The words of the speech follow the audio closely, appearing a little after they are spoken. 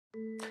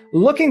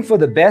Looking for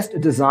the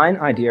best design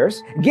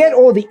ideas? Get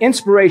all the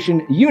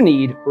inspiration you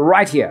need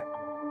right here.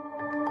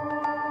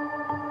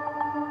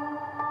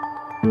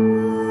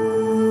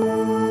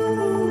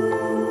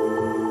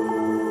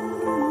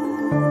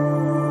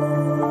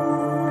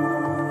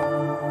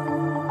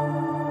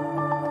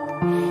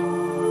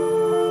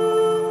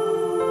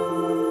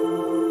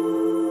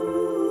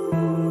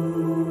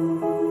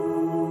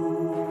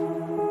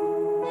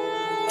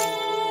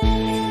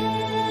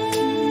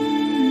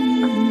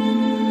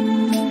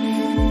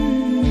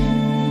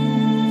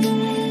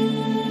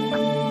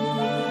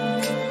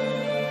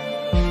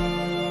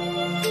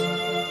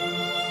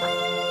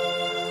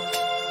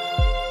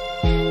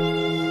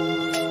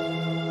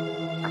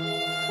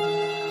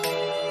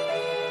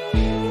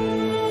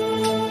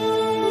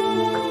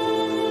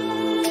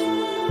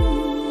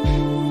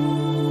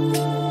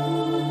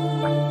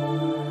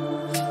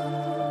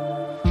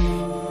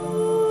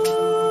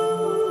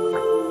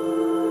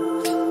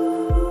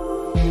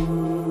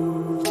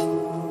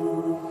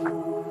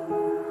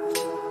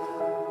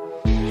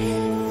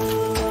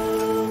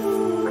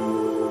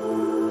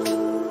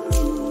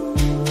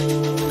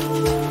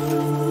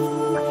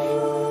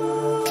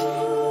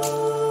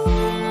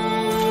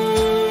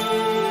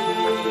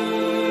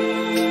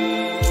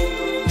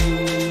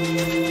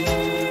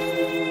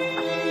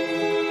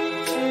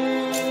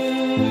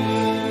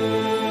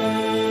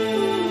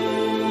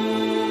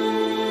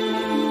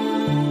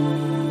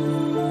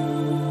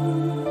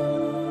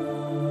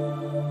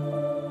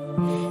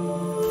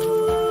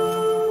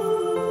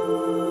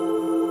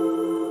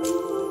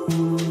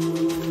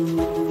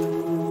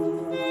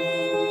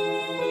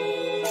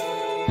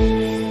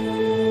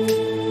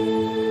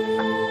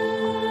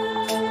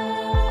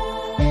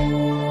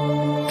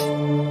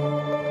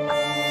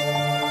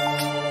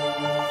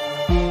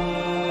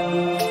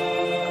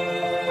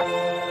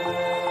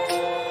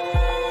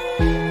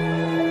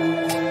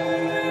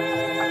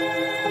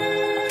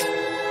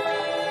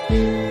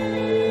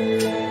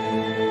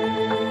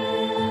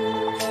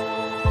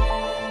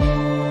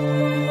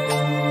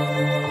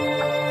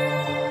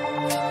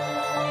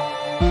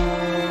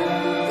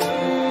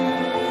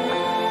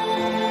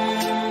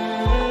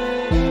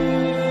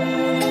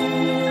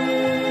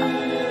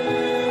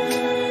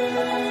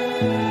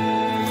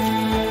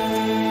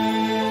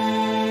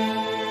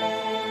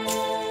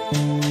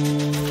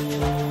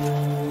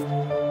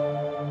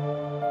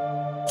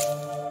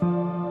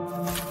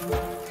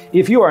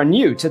 If you are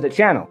new to the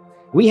channel,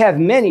 we have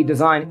many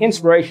design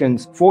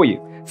inspirations for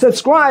you.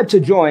 Subscribe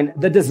to join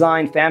the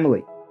design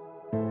family.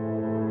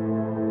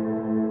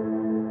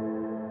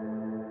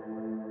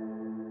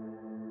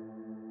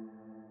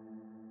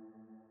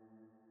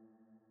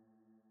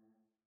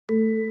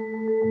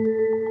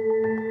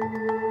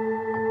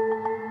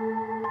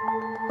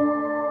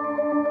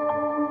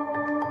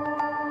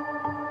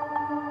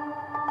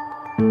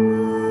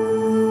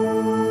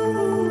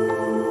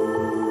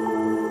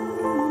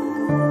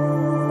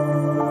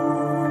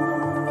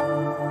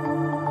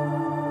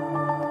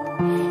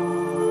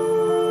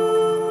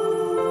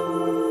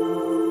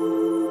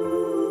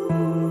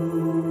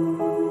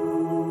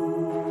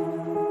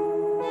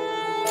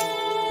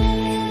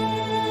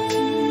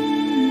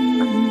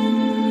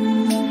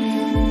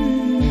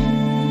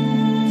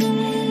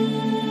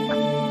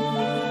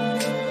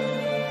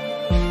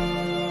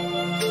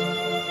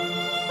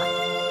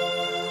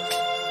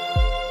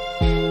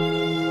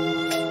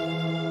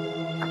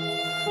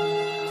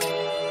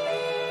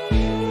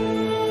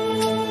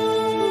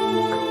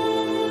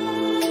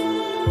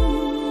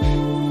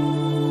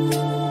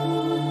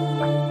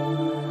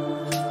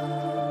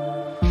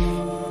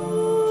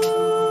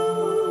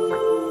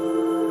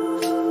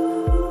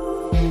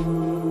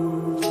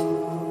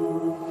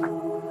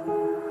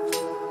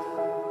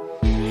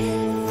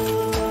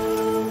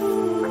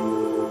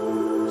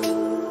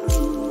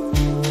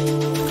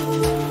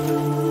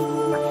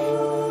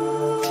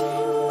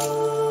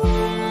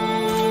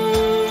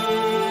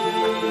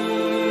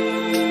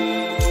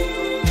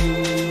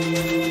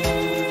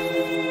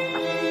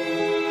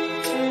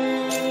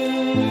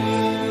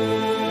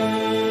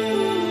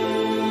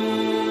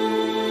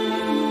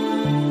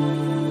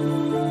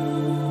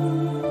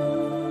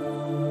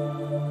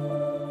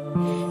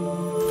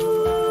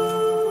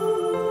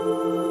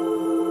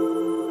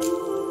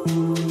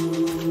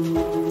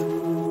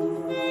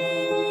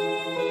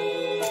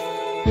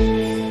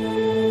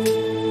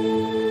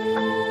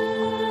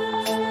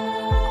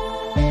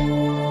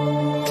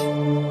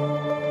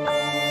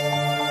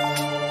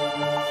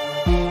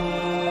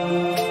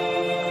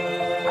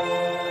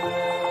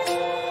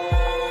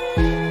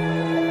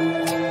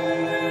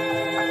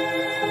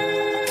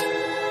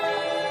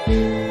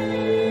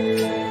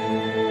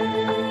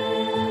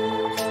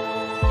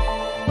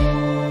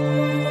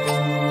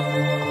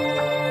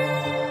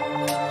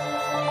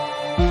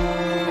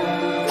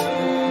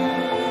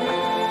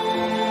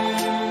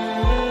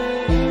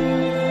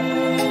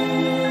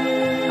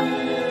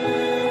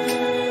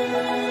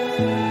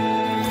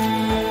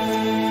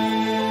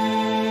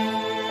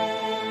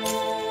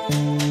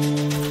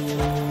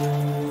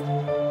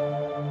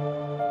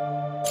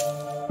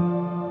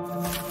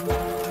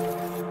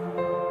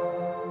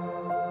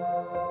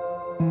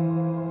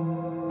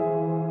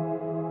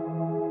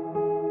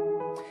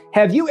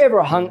 Have you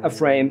ever hung a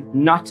frame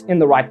not in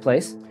the right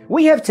place?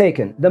 We have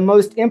taken the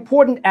most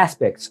important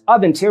aspects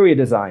of interior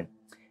design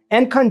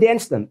and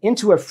condensed them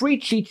into a free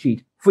cheat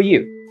sheet for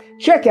you.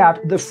 Check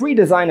out the free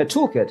designer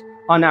toolkit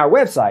on our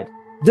website,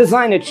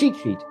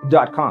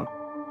 designercheatsheet.com.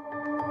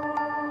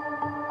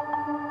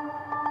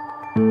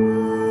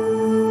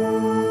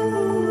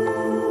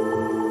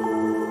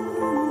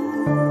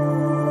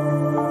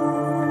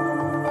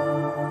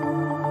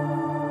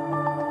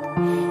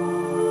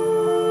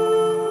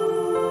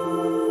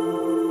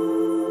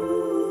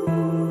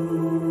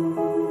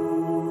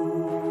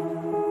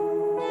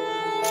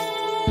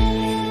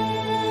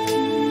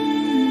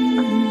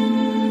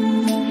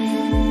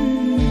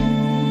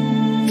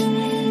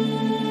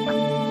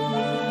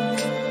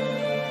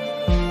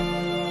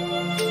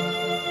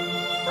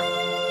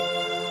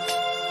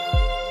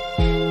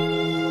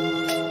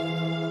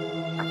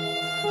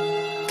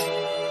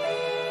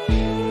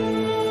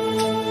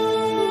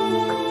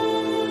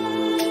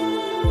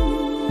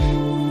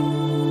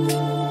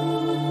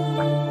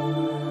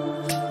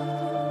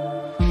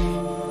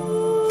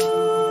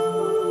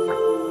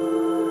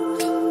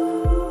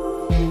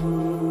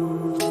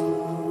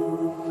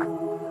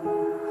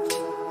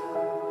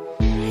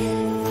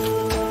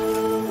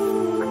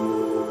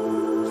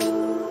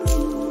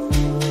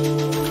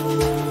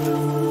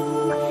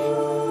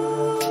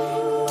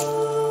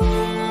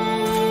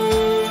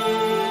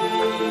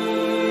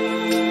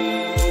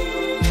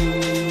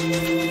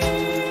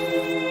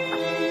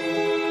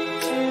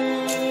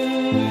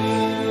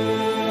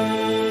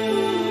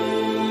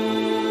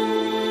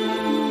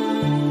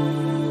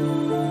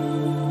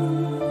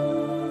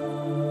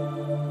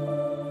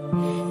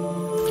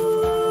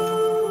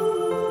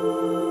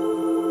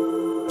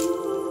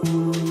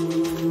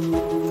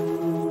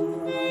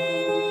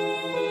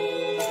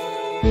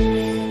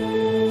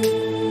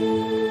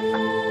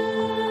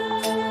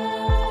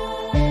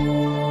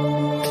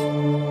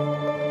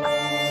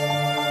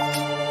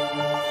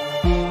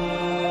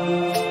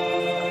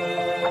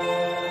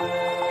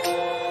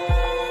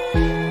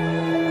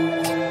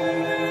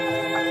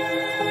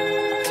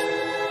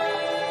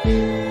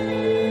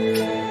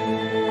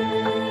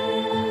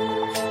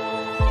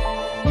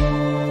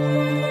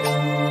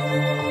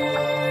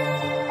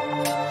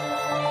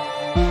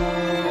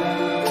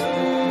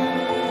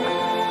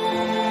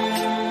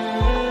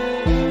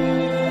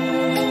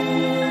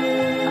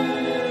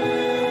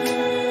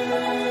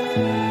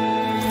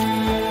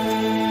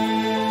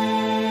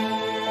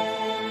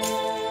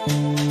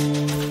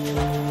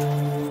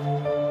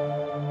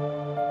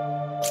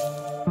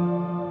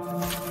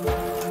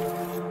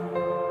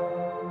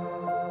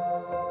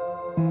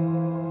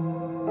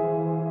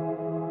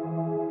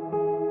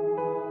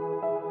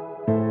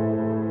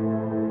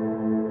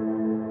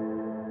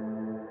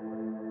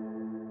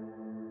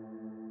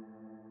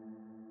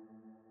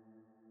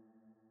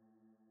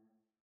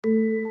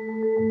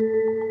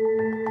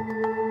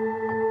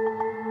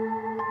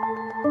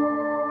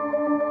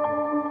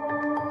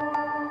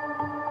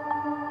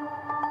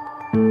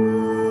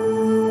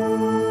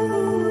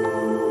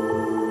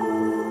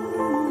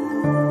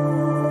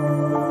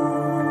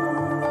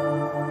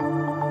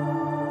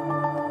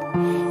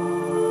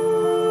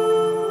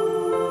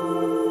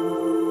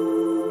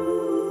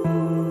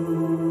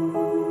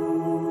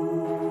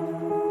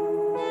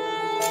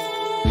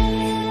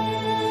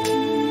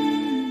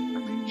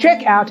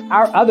 Check out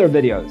our other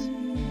videos.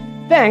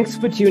 Thanks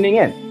for tuning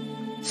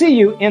in. See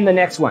you in the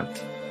next one.